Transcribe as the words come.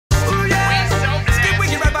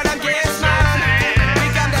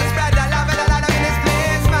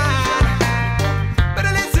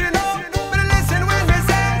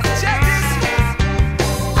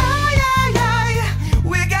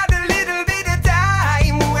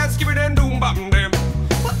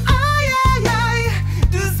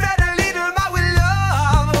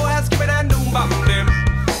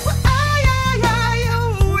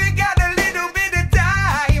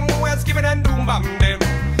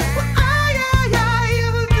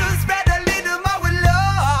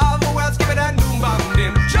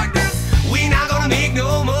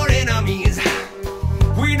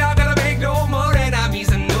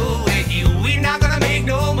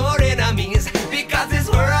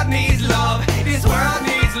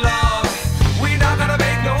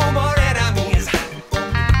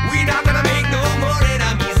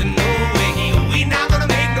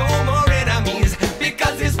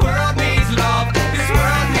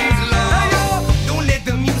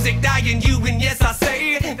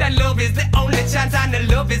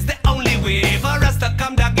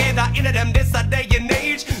tell them this a day and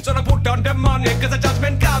age. So I put on the money, cause the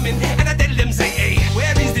judgment coming. And I tell them, say, hey,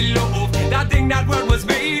 where is the love? That thing that world was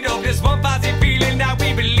made of. This one fuzzy feeling that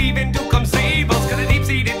we believe in to come save us. Cause the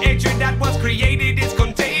deep-seated hatred that was created is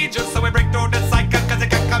contagious. So we break through the cycle, cause it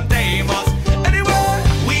can come tame us. Anyway,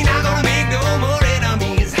 we not gonna make no more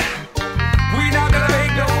enemies. We not gonna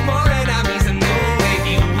make no more enemies. No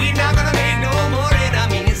way, we not gonna make no more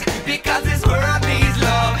enemies. Because this world needs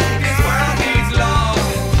love. This world needs love.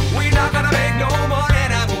 We not gonna make no more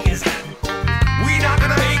enemies. We not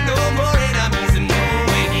gonna make no more enemies. No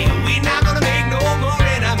way, we not gonna make no more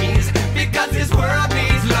enemies. Because this world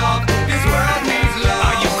needs love. This world needs love.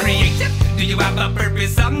 Are you creative? Do you have a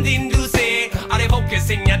purpose? Something to say? Are they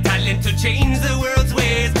focusing your talent to change the world's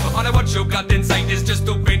ways? All of what you got inside is just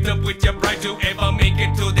to paint up with your pride to ever make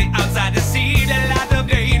it to the outside to see the light of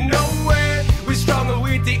day. No way, we're stronger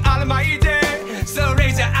with the Almighty. So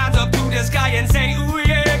raise your hands up to the sky and say, ooh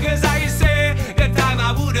yeah, cause I say the time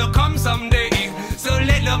I would have come someday. So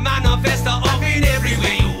let love manifest up in every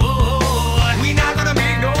way. Oh, we not gonna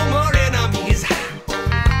make no more enemies.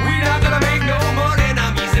 We not gonna make no more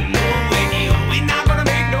enemies. No way, we not gonna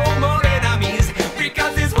make no more enemies.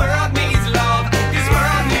 Because this world needs love. This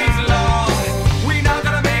world needs love. We not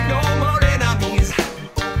gonna make no more enemies.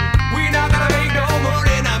 We not gonna make no more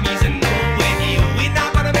enemies. No way, we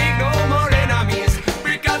not gonna make no more enemies.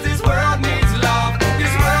 Because this world needs love.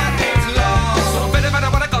 This world needs love. So if I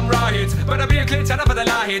wanna come right, better be a clear channel for the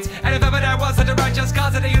light. And if ever there was such a righteous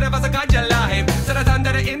cause in the universe, I got your life. So that's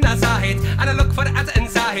under the inner side, and I look for the answer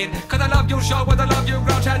inside. Cause I love you, show what I love you.